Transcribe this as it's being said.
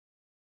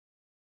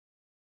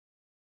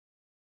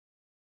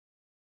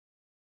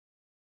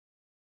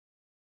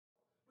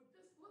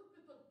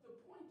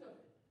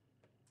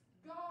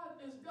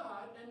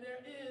God and there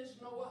is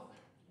no other.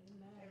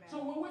 Amen. So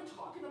when we're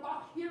talking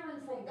about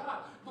hearing from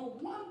God, the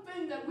one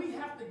thing that we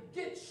have to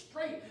get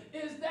straight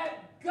is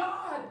that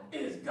God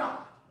is God.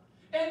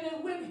 And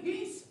then when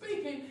he's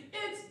speaking,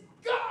 it's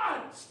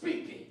God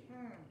speaking.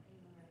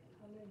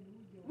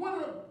 One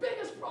of the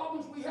biggest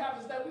problems we have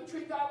is that we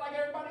treat God like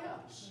everybody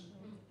else.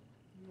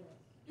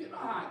 You know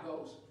how it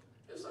goes.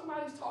 If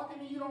somebody's talking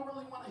and you don't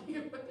really want to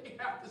hear what they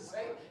have to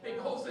say,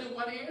 it goes in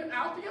one ear and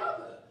out the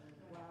other.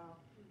 Wow.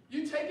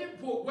 You take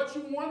it, what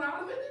you want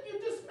out of it, and you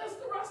dismiss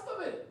the rest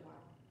of it. Wow.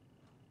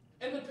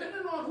 And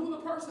depending on who the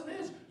person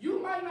is,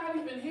 you might not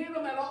even hear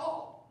them at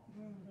all.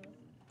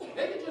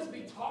 They could just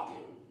be talking.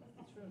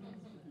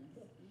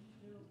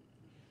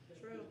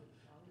 True.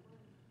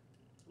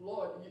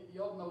 Lord,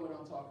 y'all know what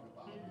I'm talking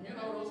about. You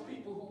know those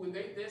people who when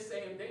they're just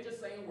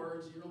saying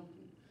words,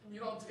 you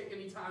don't take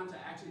any time to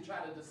actually try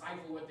to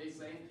decipher what they're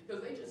saying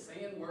because they're just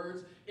saying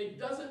words. It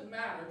doesn't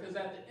matter because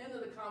at the end of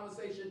the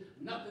conversation,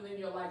 nothing in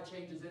your life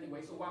changes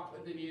anyway, so why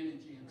put any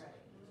energy into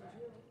it?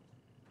 Right.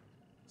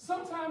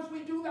 Sometimes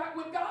we do that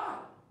with God.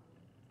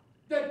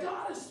 That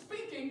God is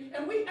speaking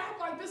and we act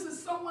like this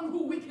is someone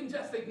who we can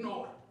just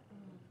ignore.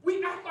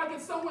 We act like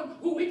it's someone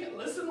who we can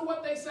listen to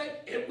what they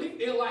say if we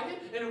feel like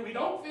it, and if we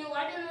don't feel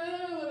like it,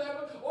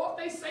 whatever. Or if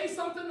they say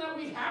something that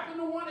we happen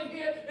to want to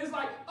hear, it's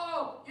like,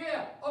 oh,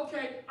 yeah,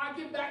 okay, I'll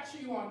get back to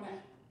you on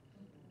that.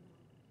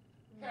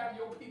 Have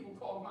your people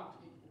call my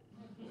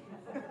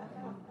people.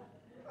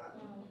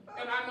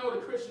 And I know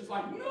the Christians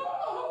like,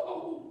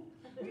 no,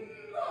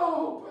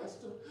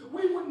 Pastor,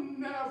 we would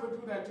never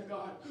do that to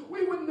God.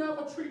 We would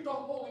never treat the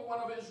Holy One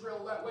of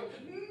Israel that way.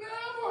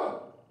 Never.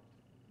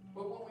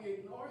 But when we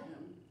ignore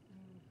him,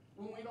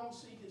 when we don't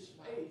seek his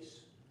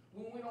face,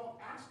 when we don't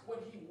ask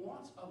what he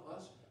wants of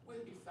us, we're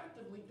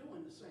effectively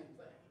doing the same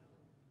thing.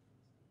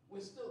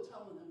 We're still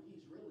telling him he's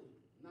really